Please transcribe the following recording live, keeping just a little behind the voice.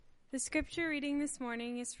The scripture reading this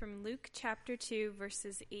morning is from Luke chapter 2,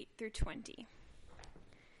 verses 8 through 20.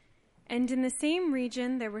 And in the same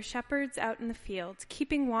region there were shepherds out in the field,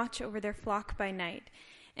 keeping watch over their flock by night.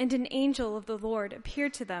 And an angel of the Lord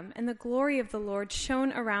appeared to them, and the glory of the Lord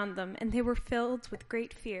shone around them, and they were filled with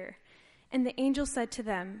great fear. And the angel said to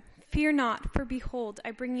them, "Fear not, for behold,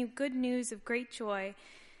 I bring you good news of great joy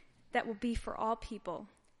that will be for all people.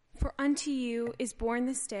 For unto you is born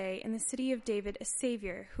this day in the city of David a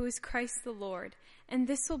Savior, who is Christ the Lord. And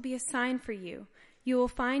this will be a sign for you. You will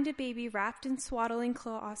find a baby wrapped in swaddling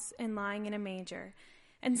cloths and lying in a manger."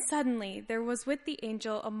 And suddenly there was with the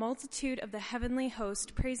angel a multitude of the heavenly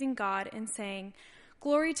host, praising God and saying,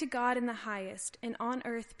 "Glory to God in the highest, and on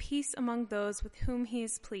earth peace among those with whom he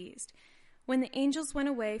is pleased." When the angels went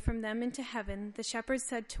away from them into heaven, the shepherds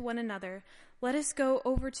said to one another, "Let us go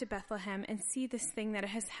over to Bethlehem and see this thing that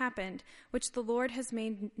has happened, which the Lord has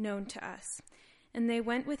made known to us." And they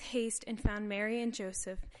went with haste and found Mary and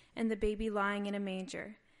Joseph and the baby lying in a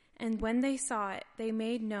manger. And when they saw it, they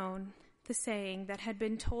made known the saying that had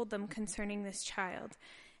been told them concerning this child.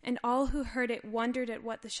 And all who heard it wondered at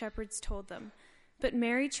what the shepherds told them. But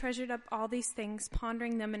Mary treasured up all these things,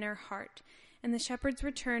 pondering them in her heart. And the shepherds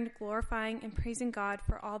returned, glorifying and praising God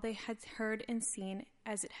for all they had heard and seen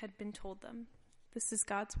as it had been told them. This is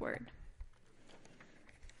God's word.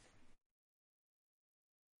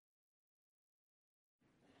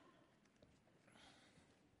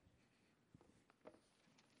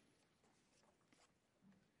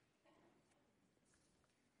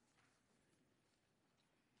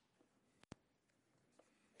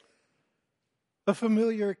 A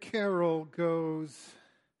familiar carol goes,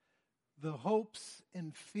 "The hopes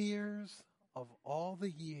and fears of all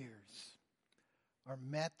the years are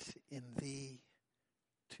met in thee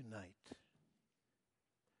tonight."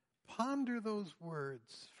 Ponder those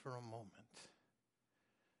words for a moment.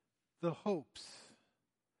 The hopes,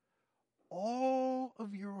 all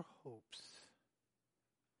of your hopes,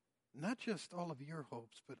 not just all of your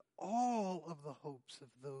hopes, but all of the hopes of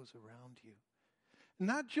those around you.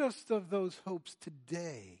 Not just of those hopes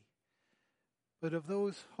today, but of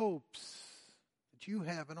those hopes that you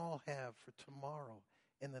have and all have for tomorrow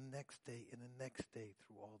and the next day and the next day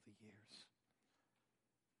through all the years.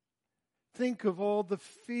 Think of all the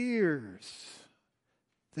fears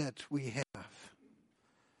that we have.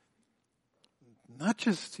 Not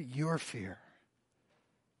just your fear,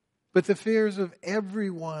 but the fears of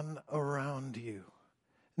everyone around you.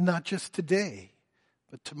 Not just today,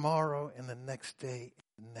 but tomorrow and the next day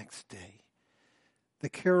and the next day. The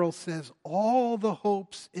carol says all the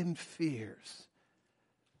hopes and fears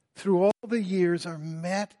through all the years are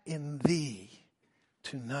met in thee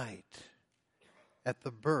tonight at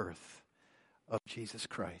the birth of Jesus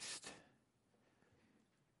Christ.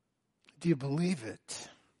 Do you believe it?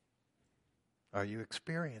 Are you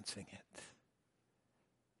experiencing it?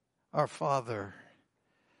 Our Father,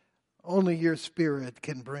 only your Spirit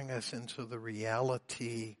can bring us into the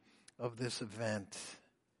reality of this event,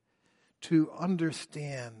 to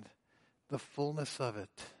understand the fullness of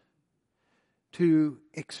it, to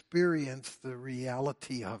experience the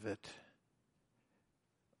reality of it.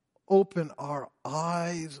 Open our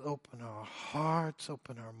eyes, open our hearts,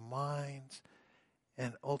 open our minds,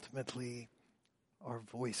 and ultimately our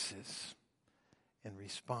voices in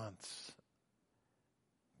response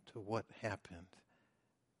to what happened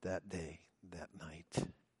that day, that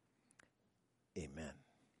night. Amen.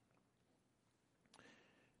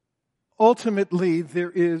 Ultimately,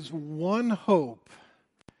 there is one hope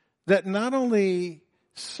that not only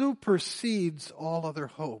supersedes all other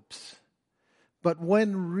hopes, but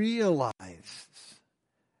when realized,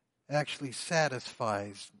 actually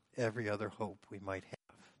satisfies every other hope we might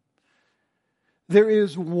have. There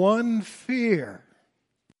is one fear,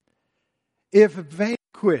 if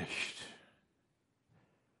vanquished,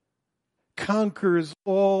 conquers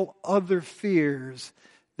all other fears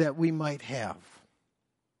that we might have.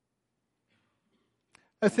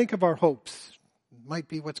 I think of our hopes. It might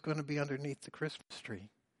be what's going to be underneath the Christmas tree.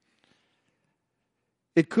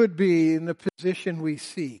 It could be in the position we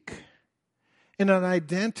seek, in an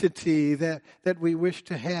identity that we wish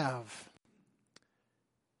to have.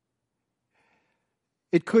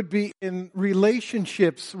 It could be in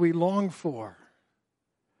relationships we long for,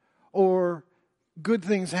 or good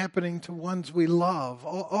things happening to ones we love.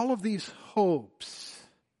 All of these hopes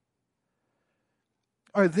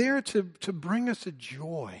are there to bring us a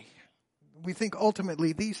joy. We think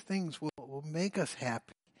ultimately these things will make us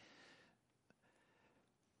happy.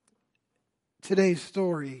 Today's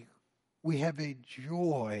story, we have a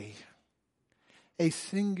joy, a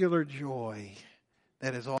singular joy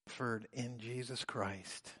that is offered in Jesus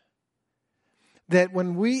Christ. that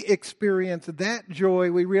when we experience that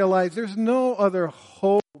joy, we realize there's no other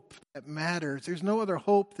hope that matters. There's no other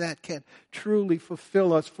hope that can truly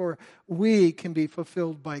fulfill us, for we can be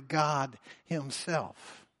fulfilled by God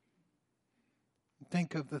Himself.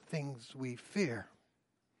 Think of the things we fear,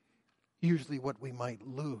 usually what we might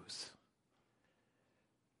lose.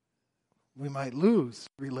 We might lose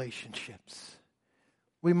relationships.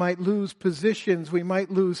 We might lose positions. We might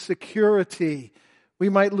lose security. We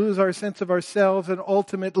might lose our sense of ourselves, and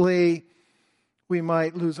ultimately we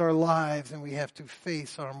might lose our lives, and we have to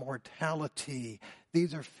face our mortality.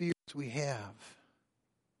 These are fears we have.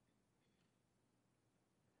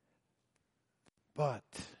 But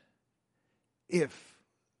if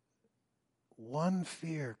one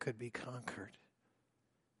fear could be conquered,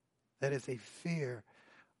 that is a fear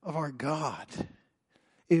of our God.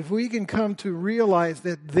 If we can come to realize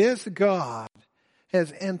that this God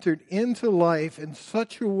has entered into life in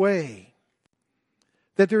such a way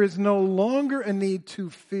that there is no longer a need to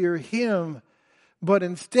fear Him, but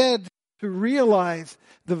instead to realize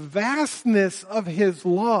the vastness of His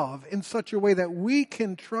love in such a way that we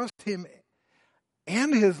can trust Him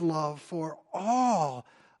and His love for all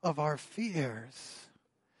of our fears.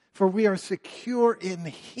 For we are secure in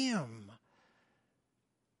Him.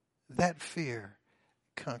 That fear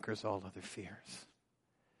conquers all other fears.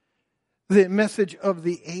 The message of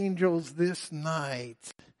the angels this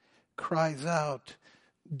night cries out,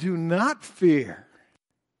 do not fear.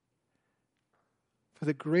 For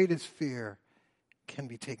the greatest fear can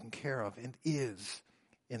be taken care of and is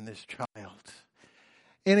in this child.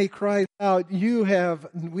 And he cries out,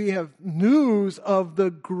 we have news of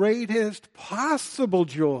the greatest possible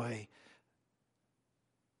joy.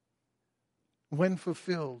 When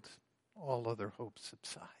fulfilled, all other hopes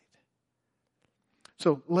subside.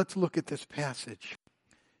 So let's look at this passage.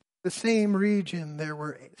 The same region, there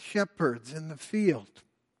were shepherds in the field,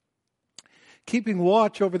 keeping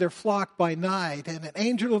watch over their flock by night, and an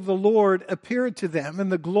angel of the Lord appeared to them,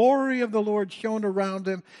 and the glory of the Lord shone around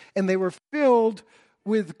them, and they were filled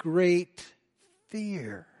with great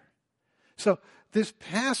fear. So this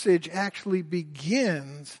passage actually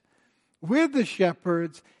begins with the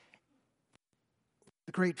shepherds,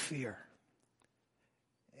 with great fear.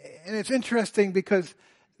 And it's interesting because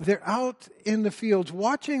they're out in the fields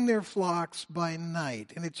watching their flocks by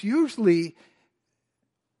night. And it's usually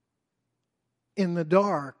in the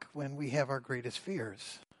dark when we have our greatest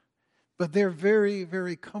fears. But they're very,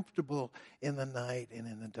 very comfortable in the night and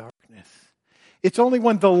in the darkness. It's only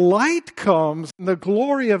when the light comes and the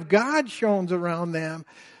glory of God shines around them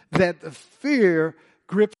that the fear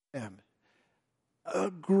grips them. A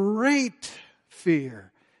great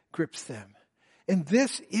fear grips them. And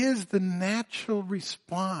this is the natural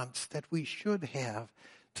response that we should have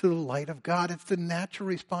to the light of God. It's the natural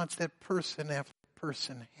response that person after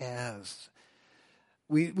person has.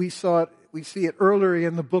 We see it earlier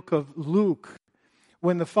in the book of Luke,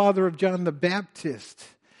 when the father of John the Baptist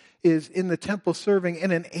is in the temple serving,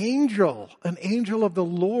 and an angel of the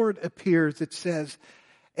Lord appears, it says,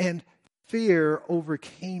 and fear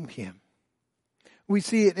overcame him. We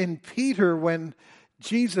see it in Peter when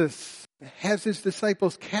Jesus has his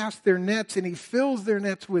disciples cast their nets, and he fills their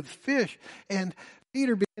nets with fish, and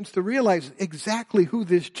Peter begins to realize exactly who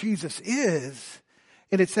this Jesus is.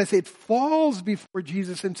 And it says it falls before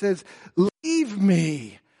Jesus and says, "Leave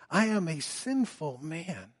me, I am a sinful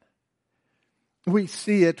man." We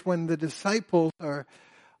see it when the disciples are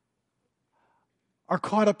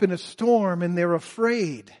caught up in a storm and they're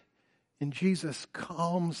afraid. And Jesus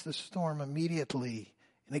calms the storm immediately.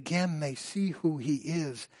 And again, they see who he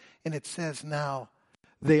is. And it says now,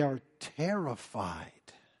 they are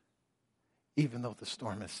terrified, even though the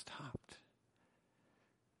storm has stopped.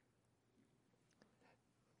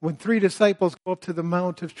 When 3 disciples go up to the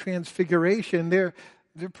Mount of Transfiguration, they're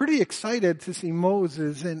pretty excited to see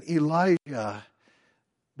Moses and Elijah.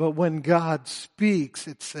 But when God speaks,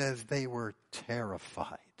 it says they were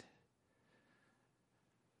terrified.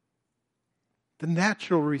 The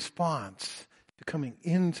natural response to coming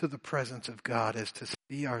into the presence of God is to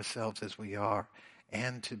see ourselves as we are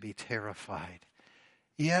and to be terrified.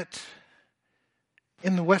 Yet,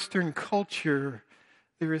 in the Western culture,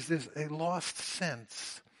 there is a lost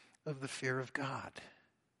sense of the fear of God.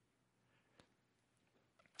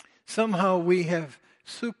 Somehow we have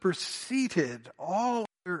superseded all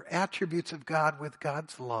other attributes of God with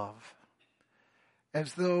God's love,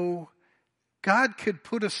 as though God could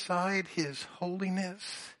put aside his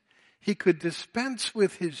holiness, he could dispense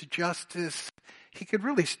with his justice, he could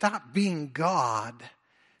really stop being God,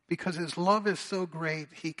 because his love is so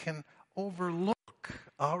great he can overlook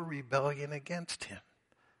our rebellion against him.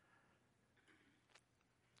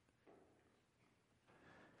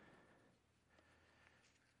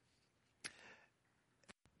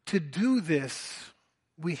 to do this,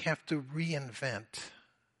 we have to reinvent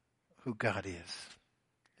who God is.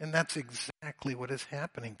 And that's exactly what is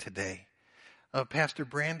happening today. Pastor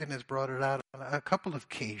Brandon has brought it out on a couple of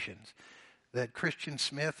occasions that Christian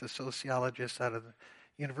Smith, a sociologist out of the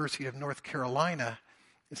University of North Carolina,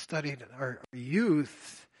 studied our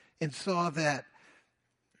youth and saw that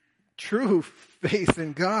true faith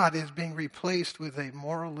in God is being replaced with a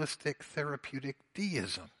moralistic therapeutic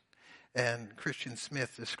deism. And Christian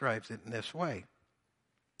Smith describes it in this way.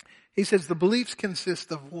 He says the beliefs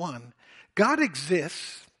consist of one, God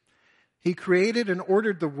exists, He created and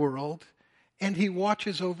ordered the world, and He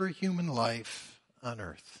watches over human life on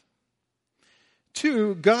earth.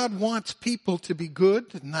 2, God wants people to be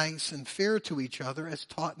good, nice, and fair to each other as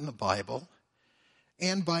taught in the Bible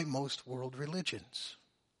and by most world religions.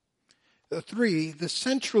 3, the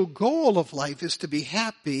central goal of life is to be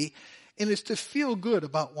happy and is to feel good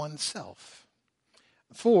about oneself.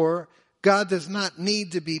 4, God does not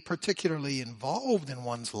need to be particularly involved in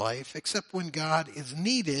one's life except when God is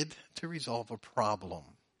needed to resolve a problem.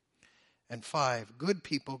 And 5, good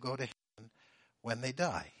people go to heaven when they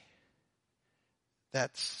die.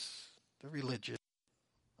 That's the religion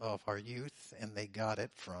of our youth, and they got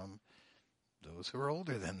it from those who are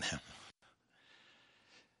older than them.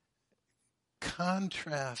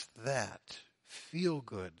 Contrast that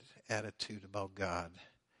feel-good attitude about God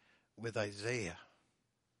with Isaiah.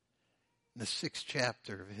 In the 6th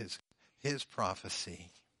chapter of his prophecy,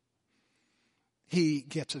 he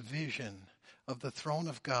gets a vision of the throne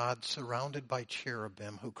of God surrounded by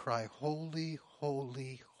cherubim who cry, "Holy,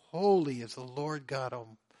 holy, holy is the Lord God,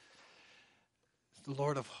 the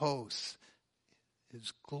Lord of hosts.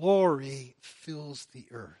 His glory fills the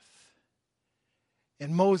earth."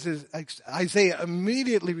 And Isaiah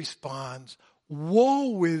immediately responds,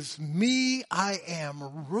 "Woe is me, I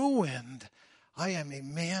am ruined. I am a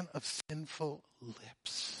man of sinful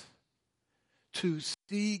lips. To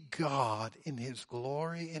see God in His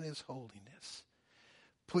glory and His holiness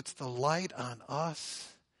puts the light on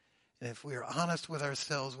us. And if we are honest with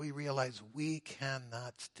ourselves, we realize we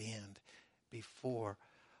cannot stand before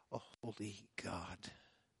a holy God."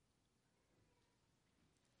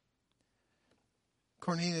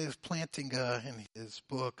 Cornelius Plantinga, in his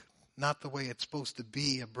book, Not the Way It's Supposed to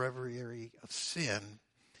Be, A Breviary of Sin,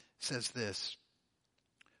 says this: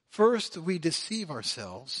 first, we deceive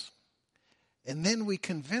ourselves, and then we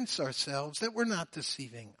convince ourselves that we're not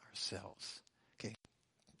deceiving ourselves. Okay,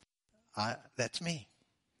 that's me.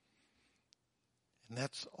 And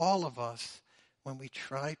that's all of us when we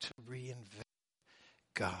try to reinvent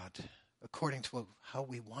God according to how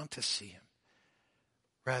we want to see Him,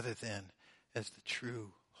 rather than as the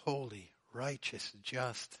true, holy, righteous,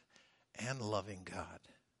 just, and loving God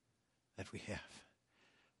that we have.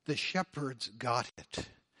 The shepherds got it.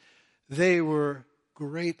 They were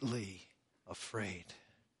greatly afraid.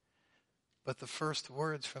 But the first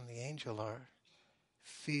words from the angel are,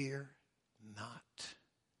 "Fear not."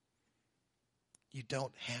 You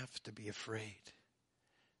don't have to be afraid.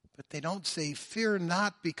 But they don't say, "Fear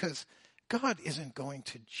not," because God isn't going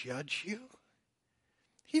to judge you.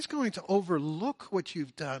 He's going to overlook what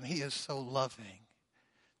you've done. He is so loving.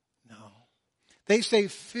 No. They say,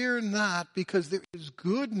 "Fear not," because there is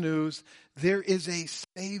good news. There is a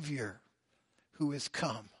Savior who has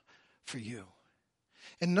come for you.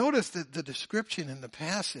 And notice that the description in the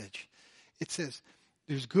passage, it says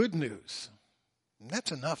there's good news. And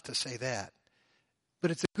that's enough to say that.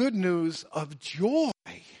 But it's a good news of joy.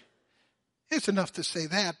 It's enough to say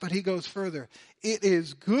that, but he goes further. It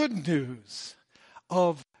is good news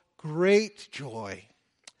of great joy.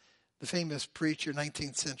 The famous preacher,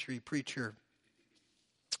 19th century preacher,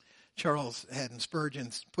 Charles Haddon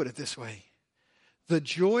Spurgeon, put it this way: the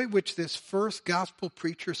joy which this first gospel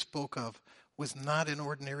preacher spoke of was not an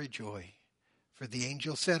ordinary joy. For the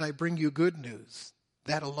angel said, "I bring you good news."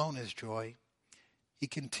 That alone is joy. He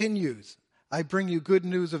continues, "I bring you good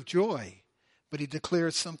news of joy." But he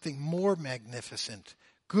declares something more magnificent.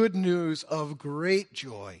 Good news of great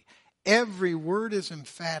joy. Every word is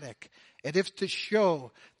emphatic, as if to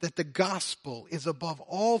show that the gospel is above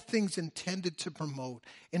all things intended to promote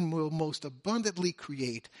and will most abundantly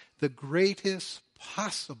create the greatest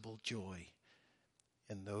possible joy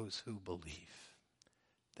in those who believe.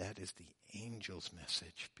 That is the angel's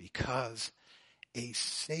message, because a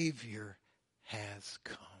Savior has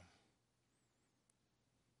come.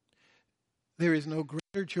 There is no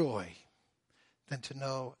greater joy than to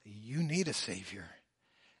know you need a Savior,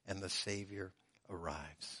 and the Savior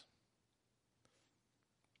arrives.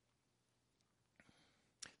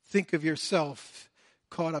 Think of yourself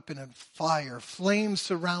caught up in a fire, flames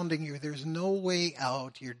surrounding you. There's no way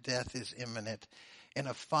out. Your death is imminent. And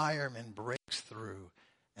a fireman breaks through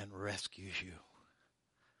and rescues you.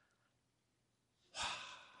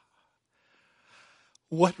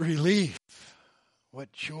 What relief,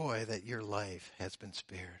 what joy that your life has been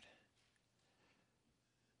spared.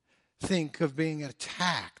 Think of being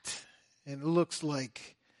attacked and it looks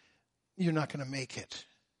like you're not going to make it.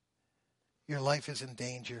 Your life is in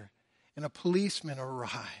danger. And a policeman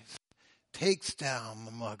arrives, takes down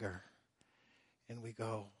the mugger, and we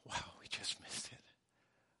go, wow, we just missed it.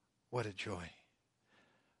 What a joy.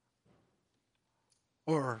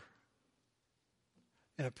 Or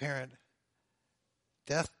an apparent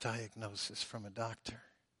death diagnosis from a doctor.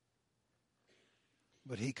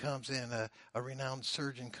 But he comes in, a renowned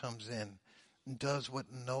surgeon comes in and does what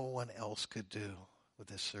no one else could do with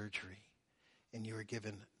this surgery. And you are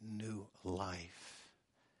given new life.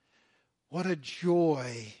 What a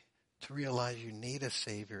joy to realize you need a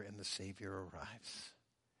Savior and the Savior arrives.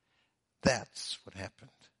 That's what happened.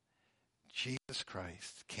 Jesus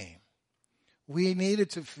Christ came. We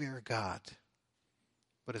needed to fear God,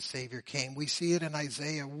 but a Savior came. We see it in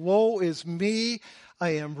Isaiah. Woe is me,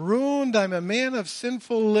 I am ruined, I'm a man of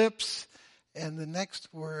sinful lips. And the next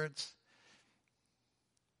words,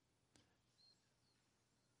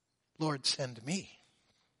 Lord, send me.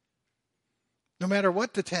 No matter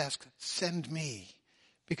what the task, send me.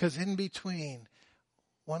 Because in between,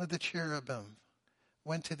 one of the cherubim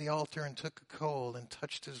went to the altar and took a coal and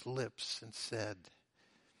touched his lips and said,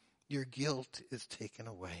 your guilt is taken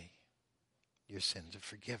away. Your sins are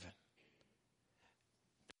forgiven.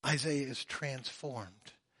 Isaiah is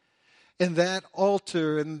transformed. And that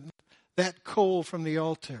altar and that coal from the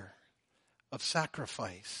altar of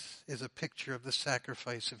sacrifice is a picture of the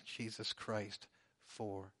sacrifice of Jesus Christ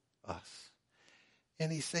for us.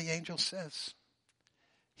 And the angel says,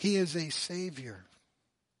 he is a Savior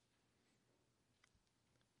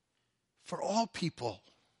for all people.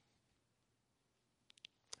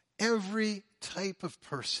 Every type of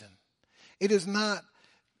person. It is not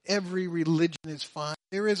every religion is fine.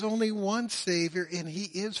 There is only one Savior, and he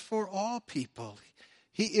is for all people.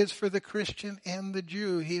 He is for the Christian and the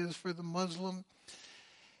Jew. He is for the Muslim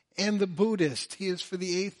and the Buddhist. He is for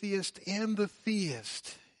the atheist and the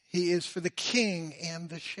theist. He is for the king and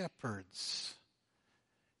the shepherds.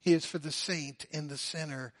 He is for the saint and the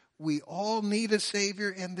sinner. We all need a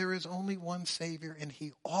Savior, and there is only one Savior, and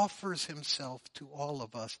he offers himself to all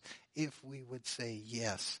of us. If we would say,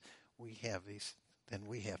 yes, then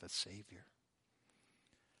we have a Savior.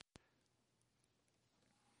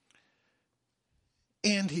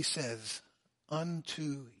 And he says,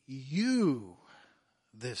 unto you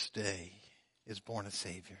this day is born a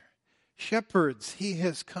Savior. Shepherds, he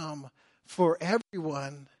has come for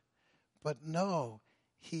everyone, but no,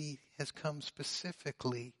 he has come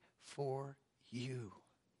specifically for you.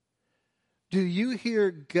 Do you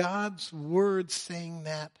hear God's word saying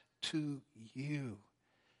that to you?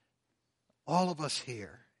 All of us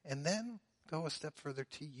here. And then go a step further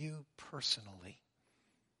to you personally.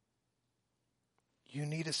 You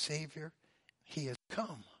need a Savior. He has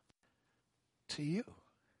come to you.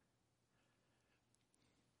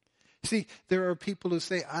 See, there are people who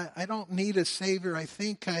say, I don't need a Savior. I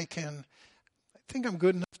think I'm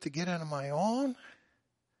good enough to get on my own.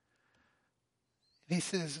 And he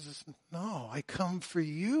says, no, I come for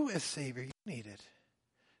you as Savior. You need it.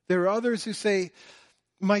 There are others who say,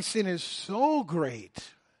 my sin is so great.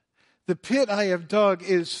 The pit I have dug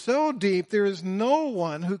is so deep. There is no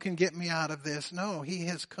one who can get me out of this. No, he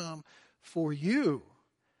has come for you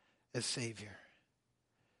as Savior.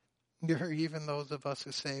 There are even those of us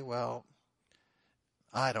who say, well,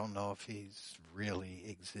 I don't know if he really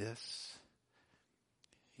exists.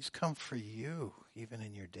 He's come for you, even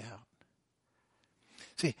in your doubt.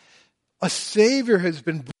 See, a Savior has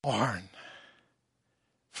been born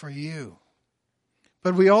for you.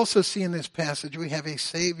 But we also see in this passage, we have a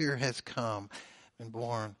Savior has come and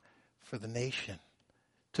born for the nation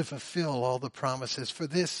to fulfill all the promises. For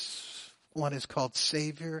this one is called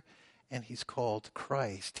Savior, and he's called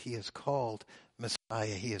Christ. He is called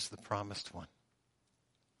Messiah. He is the promised one.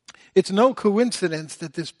 It's no coincidence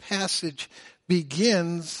that this passage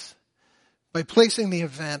begins by placing the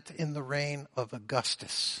event in the reign of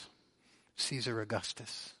Augustus, Caesar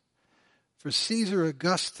Augustus. For Caesar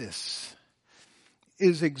Augustus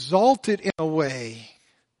is exalted in a way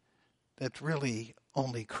that really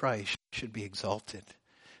only Christ should be exalted.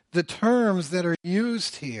 The terms that are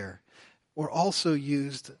used here were also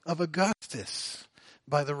used of Augustus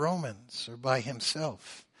by the Romans or by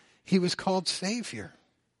himself. He was called Savior.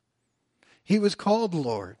 He was called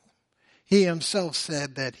Lord. He himself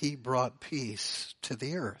said that he brought peace to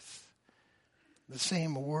the earth. The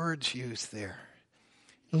same words used there.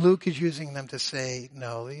 Luke is using them to say,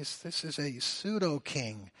 no, this is a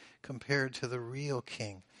pseudo-king compared to the real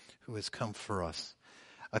king who has come for us.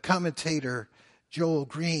 A commentator, Joel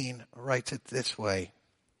Green, writes it this way.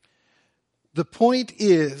 The point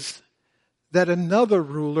is that another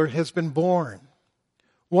ruler has been born,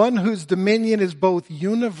 one whose dominion is both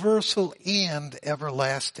universal and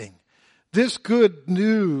everlasting. This good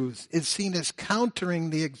news is seen as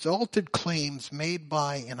countering the exalted claims made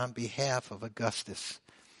by and on behalf of Augustus.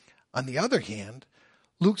 On the other hand,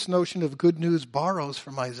 Luke's notion of good news borrows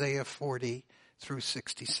from Isaiah 40 through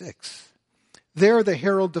 66. There, the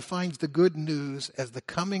herald defines the good news as the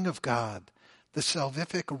coming of God, the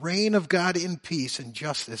salvific reign of God in peace and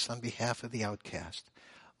justice on behalf of the outcast.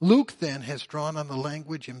 Luke then has drawn on the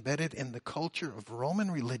language embedded in the culture of Roman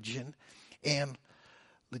religion and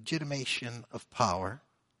legitimation of power,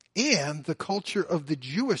 and the culture of the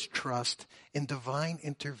Jewish trust in divine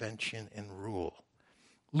intervention and rule.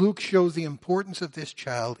 Luke shows the importance of this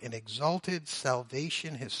child in exalted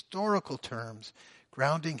salvation historical terms,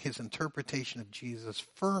 grounding his interpretation of Jesus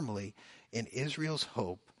firmly in Israel's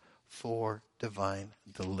hope for divine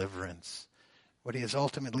deliverance. What he has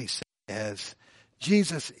ultimately said is,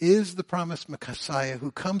 Jesus is the promised Messiah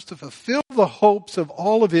who comes to fulfill the hopes of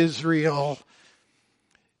all of Israel,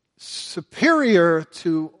 superior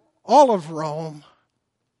to all of Rome.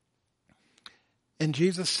 And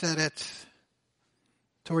Jesus said it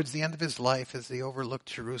towards the end of his life as he overlooked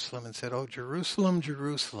Jerusalem and said, "Oh, Jerusalem,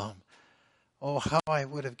 Jerusalem, oh, how I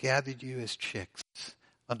would have gathered you as chicks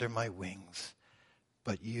under my wings,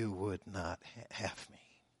 but you would not have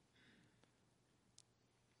me."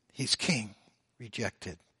 He's king,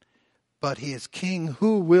 rejected, but he is king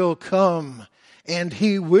who will come, and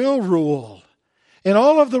he will rule. And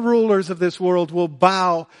all of the rulers of this world will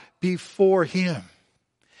bow before him.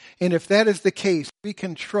 And if that is the case, we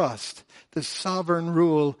can trust the sovereign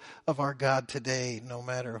rule of our God today, no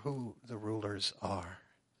matter who the rulers are.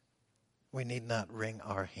 We need not wring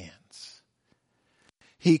our hands.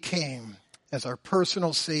 He came as our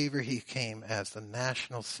personal Savior. He came as the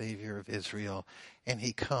national Savior of Israel. And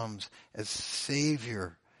he comes as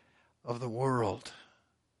Savior of the world.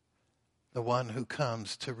 The one who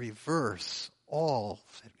comes to reverse all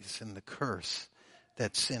that is in the curse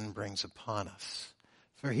that sin brings upon us.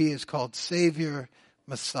 For he is called Savior,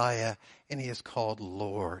 Messiah, and he is called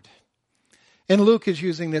Lord. And Luke is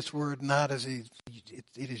using this word not as it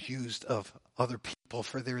is used of other people,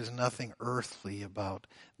 for there is nothing earthly about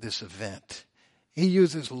this event. He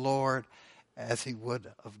uses Lord as he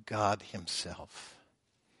would of God himself.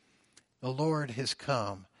 The Lord has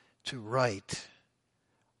come to right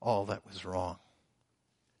all that was wrong.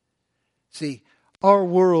 See, our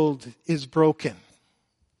world is broken.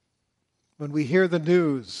 When we hear the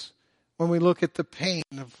news, when we look at the pain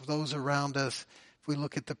of those around us, if we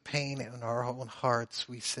look at the pain in our own hearts,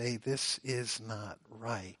 we say, this is not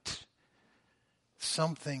right.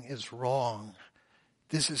 Something is wrong.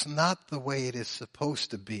 This is not the way it is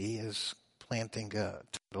supposed to be, as Plantinga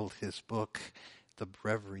titled his book, The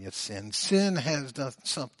Breviary of Sin. Sin has done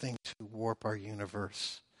something to warp our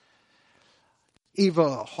universe.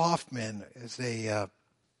 Eva Hoffman is a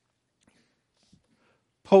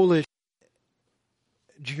Polish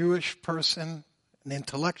Jewish person, an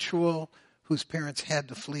intellectual whose parents had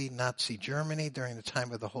to flee Nazi Germany during the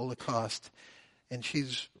time of the Holocaust. And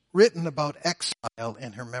she's written about exile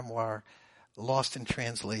in her memoir, Lost in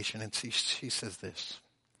Translation. And she says this: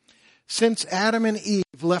 since Adam and Eve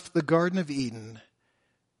left the Garden of Eden,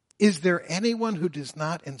 is there anyone who does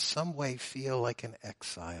not in some way feel like an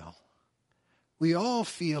exile? We all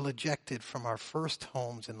feel ejected from our first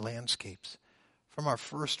homes and landscapes, from our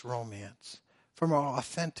first romance, from our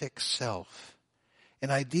authentic self. An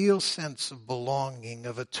ideal sense of belonging,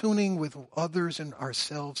 of attuning with others and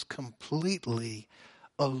ourselves completely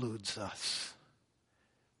eludes us.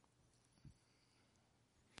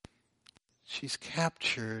 She's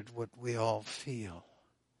captured what we all feel.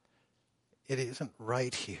 It isn't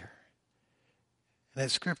right here. And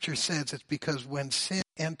as Scripture says, it's because when sin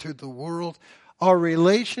entered the world, our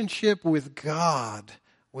relationship with God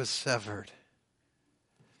was severed.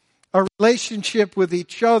 Our relationship with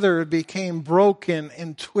each other became broken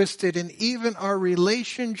and twisted, and even our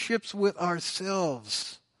relationships with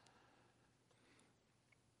ourselves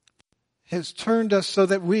has turned us so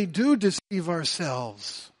that we do deceive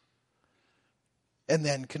ourselves and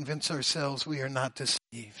then convince ourselves we are not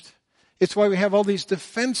deceived. It's why we have all these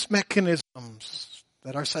defense mechanisms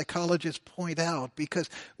that our psychologists point out, because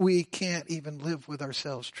we can't even live with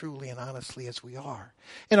ourselves truly and honestly as we are.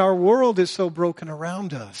 And our world is so broken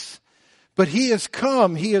around us. But He has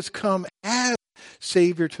come as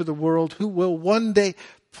Savior to the world, who will one day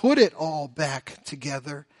put it all back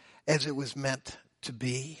together as it was meant to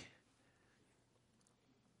be.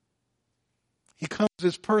 He comes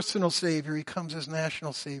as personal Savior. He comes as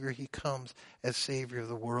national Savior. He comes as Savior of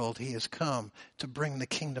the world. He has come to bring the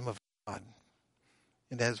kingdom of God.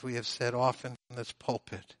 And as we have said often from this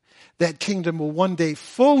pulpit, that kingdom will one day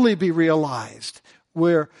fully be realized,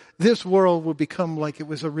 where this world will become like it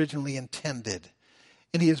was originally intended.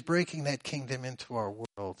 And He is breaking that kingdom into our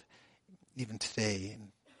world, even today,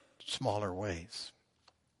 in smaller ways.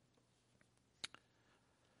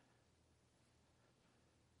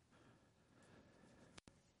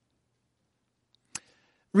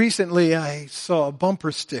 Recently, I saw a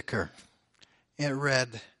bumper sticker. It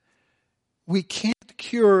read, "We can't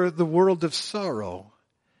cure the world of sorrow,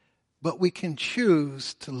 but we can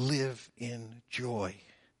choose to live in joy."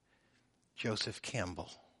 Joseph Campbell.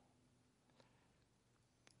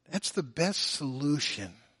 That's the best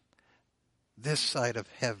solution this side of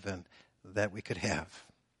heaven that we could have.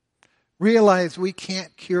 Realize we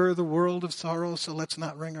can't cure the world of sorrow, so let's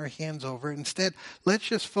not wring our hands over it. Instead, let's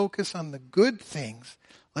just focus on the good things.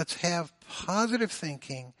 Let's have positive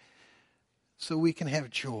thinking so we can have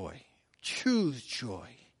joy. Choose joy.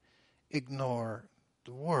 Ignore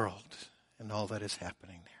the world and all that is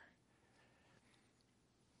happening there.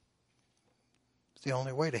 It's the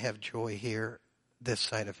only way to have joy here, this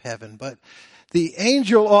side of heaven. But the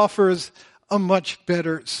angel offers a much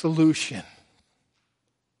better solution.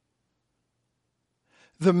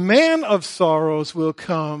 The man of sorrows will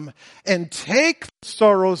come and take the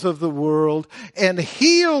sorrows of the world and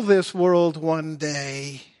heal this world one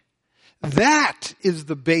day. That is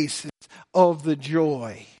the basis of the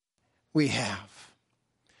joy we have.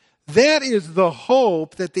 That is the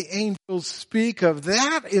hope that the angels speak of.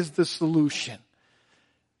 That is the solution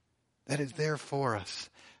that is there for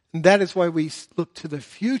us. And that is why we look to the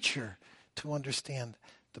future to understand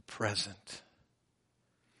the present.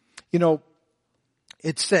 You know,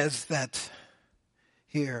 it says that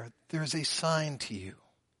here, there's a sign to you.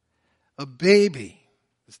 A baby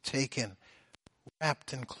is taken,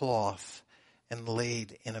 wrapped in cloth, and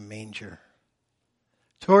laid in a manger.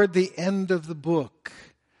 Toward the end of the book,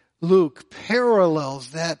 Luke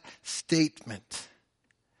parallels that statement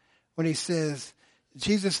when he says,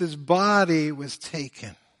 Jesus' body was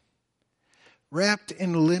taken, wrapped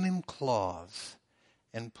in linen cloths,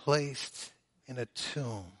 and placed in a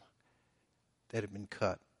tomb that had been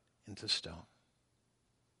cut into stone.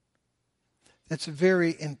 That's a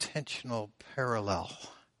very intentional parallel.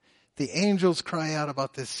 The angels cry out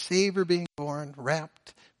about this Savior being born,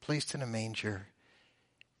 wrapped, placed in a manger.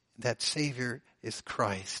 That Savior is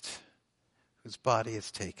Christ, whose body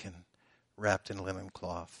is taken, wrapped in linen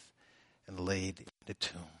cloth, and laid in a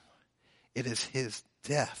tomb. It is His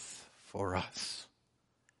death for us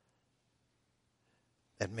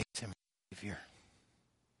that makes Him Savior.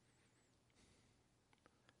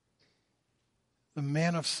 The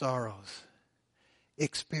man of sorrows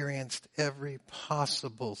experienced every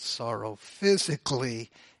possible sorrow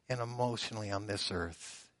physically and emotionally on this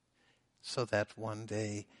earth, so that one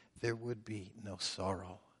day there would be no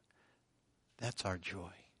sorrow. That's our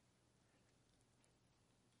joy.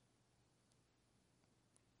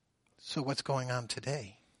 So what's going on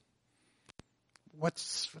today?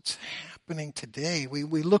 What's happening today? We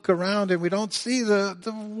look around and we don't see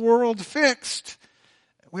the world fixed.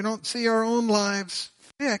 We don't see our own lives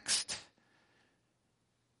fixed.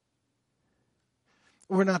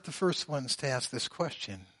 We're not the first ones to ask this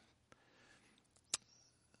question.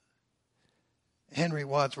 Henry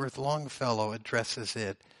Wadsworth Longfellow addresses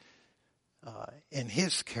it in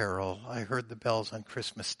his carol, I Heard the Bells on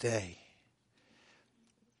Christmas Day.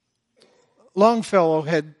 Longfellow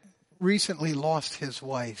had recently lost his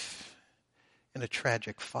wife in a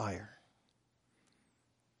tragic fire.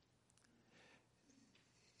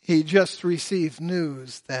 He just received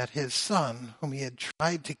news that his son, whom he had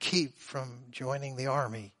tried to keep from joining the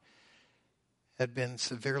army, had been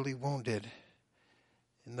severely wounded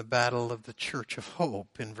in the Battle of the Church of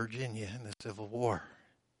Hope in Virginia in the Civil War.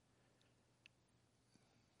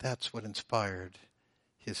 That's what inspired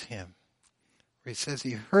his hymn, where he says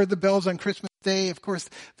he heard the bells on Christmas Day. Of course,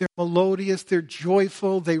 they're melodious, they're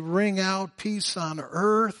joyful, they ring out peace on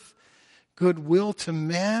earth, goodwill to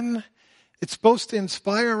men. It's supposed to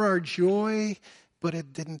inspire our joy, but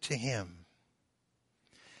it didn't to him.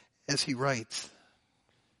 As he writes,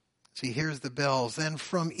 as he hears the bells, then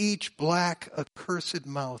from each black accursed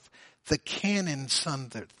mouth the cannon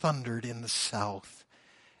thundered in the south,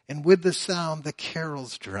 and with the sound the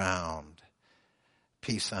carols drowned.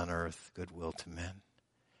 Peace on earth, goodwill to men.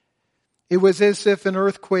 It was as if an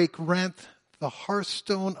earthquake rent the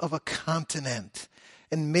hearthstone of a continent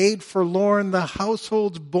and made forlorn the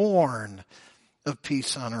households born of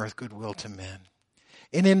peace on earth, goodwill to men.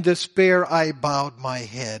 And in despair I bowed my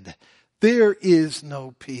head. There is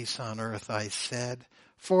no peace on earth, I said,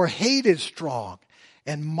 for hate is strong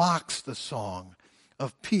and mocks the song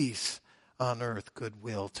of peace on earth,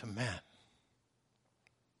 goodwill to men.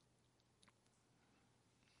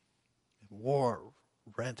 War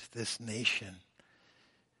rent this nation.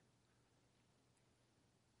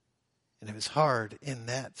 And it was hard in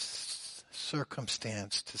that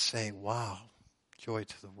circumstance to say, wow, joy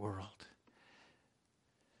to the world.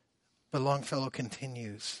 But Longfellow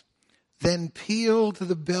continues, then pealed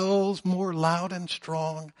the bells more loud and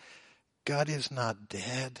strong. God is not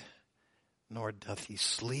dead, nor doth he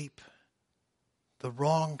sleep. The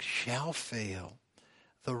wrong shall fail,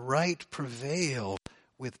 the right prevail,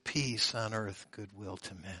 with peace on earth, goodwill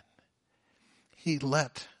to men. He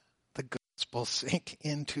let the gospel sink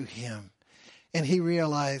into him, and he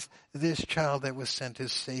realized this child that was sent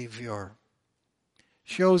as Savior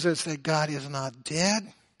shows us that God is not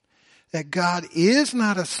dead, that God is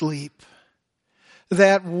not asleep,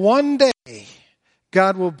 that one day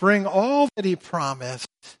God will bring all that he promised.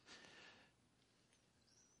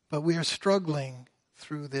 But we are struggling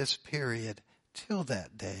through this period till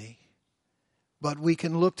that day. But we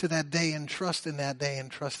can look to that day and trust in that day and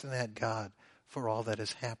trust in that God for all that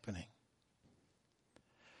is happening.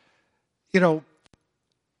 You know,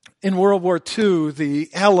 in World War II, the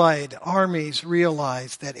Allied armies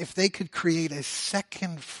realized that if they could create a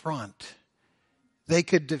second front, they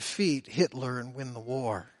could defeat Hitler and win the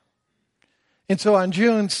war. And so on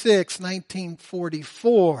June 6,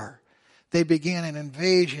 1944, they began an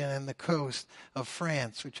invasion in the coast of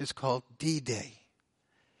France, which is called D-Day.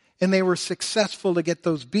 And they were successful to get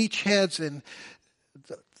those beachheads,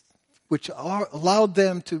 which allowed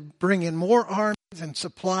them to bring in more armies and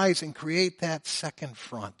supplies and create that second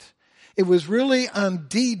front. It was really on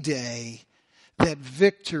D-Day that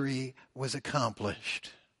victory was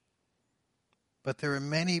accomplished. But there are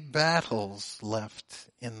many battles left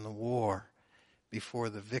in the war before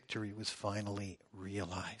the victory was finally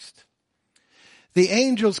realized. The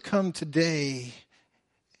angels come today,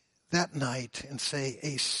 that night, and say,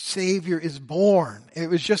 a Savior is born. It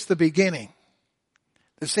was just the beginning.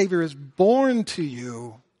 The Savior is born to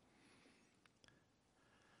you.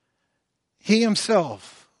 He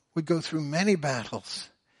himself would go through many battles,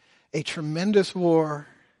 a tremendous war,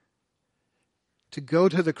 to go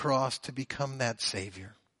to the cross to become that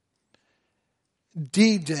Savior.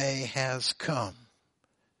 D-Day has come.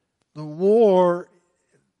 The war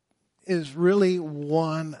is really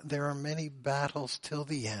won. There are many battles till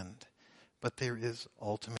the end, but there is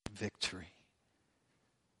ultimate victory.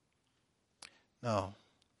 No,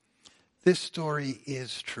 this story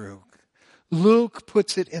is true. Luke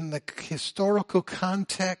puts it in the historical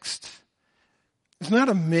context. It's not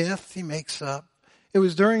a myth he makes up. It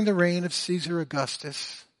was during the reign of Caesar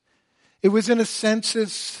Augustus. It was in a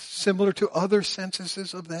census similar to other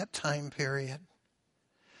censuses of that time period.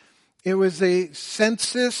 It was a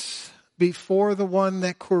census before the one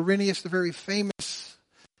that Quirinius, the very famous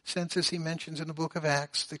census he mentions in the book of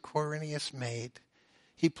Acts, that Quirinius made.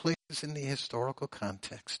 He places in the historical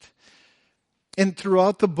context. And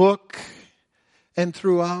throughout the book and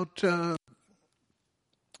throughout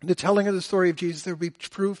the telling of the story of Jesus, there will be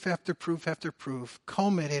proof after proof after proof,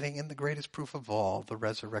 culminating in the greatest proof of all, the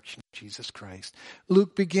resurrection of Jesus Christ.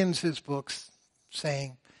 Luke begins his book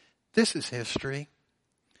saying, this is history.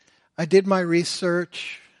 I did my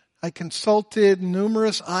research. I consulted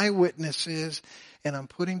numerous eyewitnesses, and I'm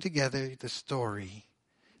putting together the story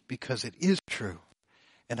because it is true.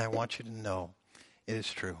 And I want you to know it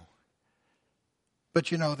is true.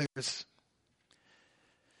 But you know,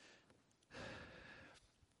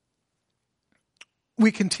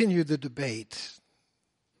 we continue the debate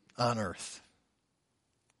on earth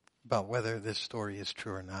about whether this story is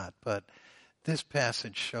true or not. But this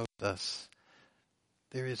passage shows us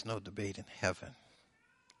there is no debate in heaven.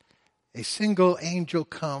 A single angel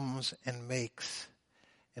comes and makes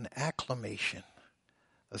an acclamation.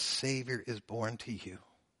 A Savior is born to you.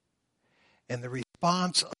 And the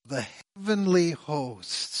response of the heavenly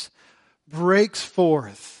hosts breaks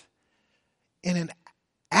forth in an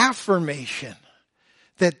affirmation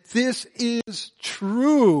that this is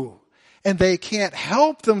true. And they can't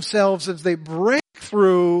help themselves as they break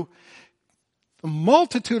through the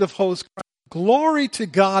multitude of hosts. Glory to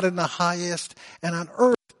God in the highest, and on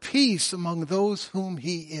earth peace among those whom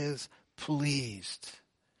he is pleased.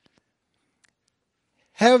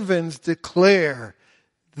 Heavens declare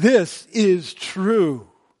this is true.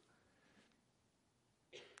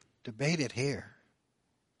 Debate it here,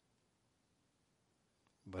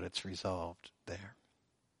 but it's resolved there.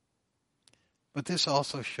 But this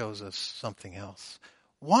also shows us something else.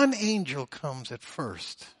 One angel comes at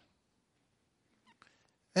first.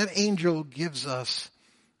 That angel gives us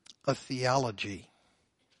a theology.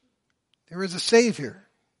 There is a Savior.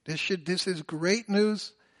 This is great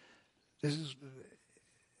news.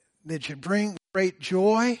 That should bring great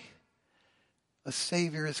joy. A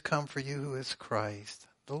Savior has come for you who is Christ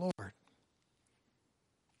the Lord.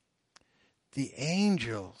 The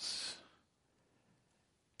angels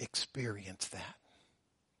experience that.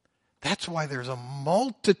 That's why there's a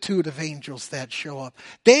multitude of angels that show up.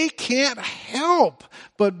 They can't help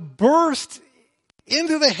but burst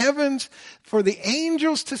into the heavens for the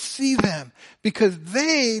angels to see them, because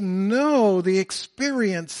they know the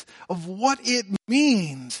experience of what it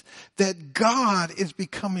means that God is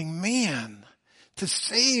becoming man to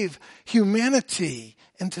save humanity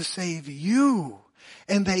and to save you.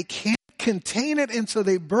 And they can't contain it, and so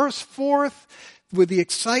they burst forth with the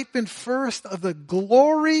excitement first of the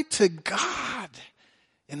glory to God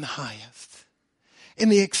in the highest. In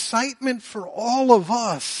the excitement for all of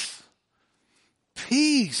us,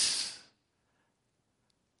 peace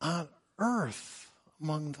on earth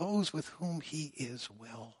among those with whom he is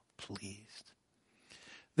well pleased.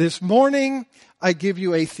 This morning, I give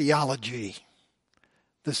you a theology.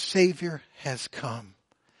 The Savior has come.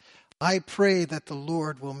 I pray that the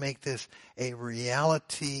Lord will make this a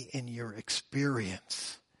reality in your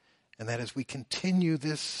experience, and that as we continue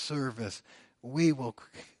this service, we will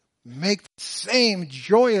make the same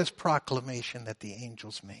joyous proclamation that the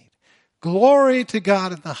angels made. Glory to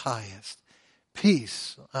God in the highest,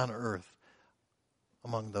 peace on earth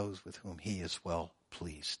among those with whom he is well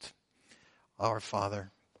pleased. Our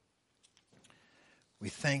Father, we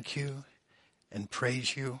thank you and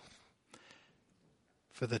praise you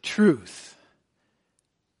for the truth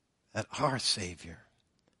that our Savior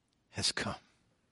has come.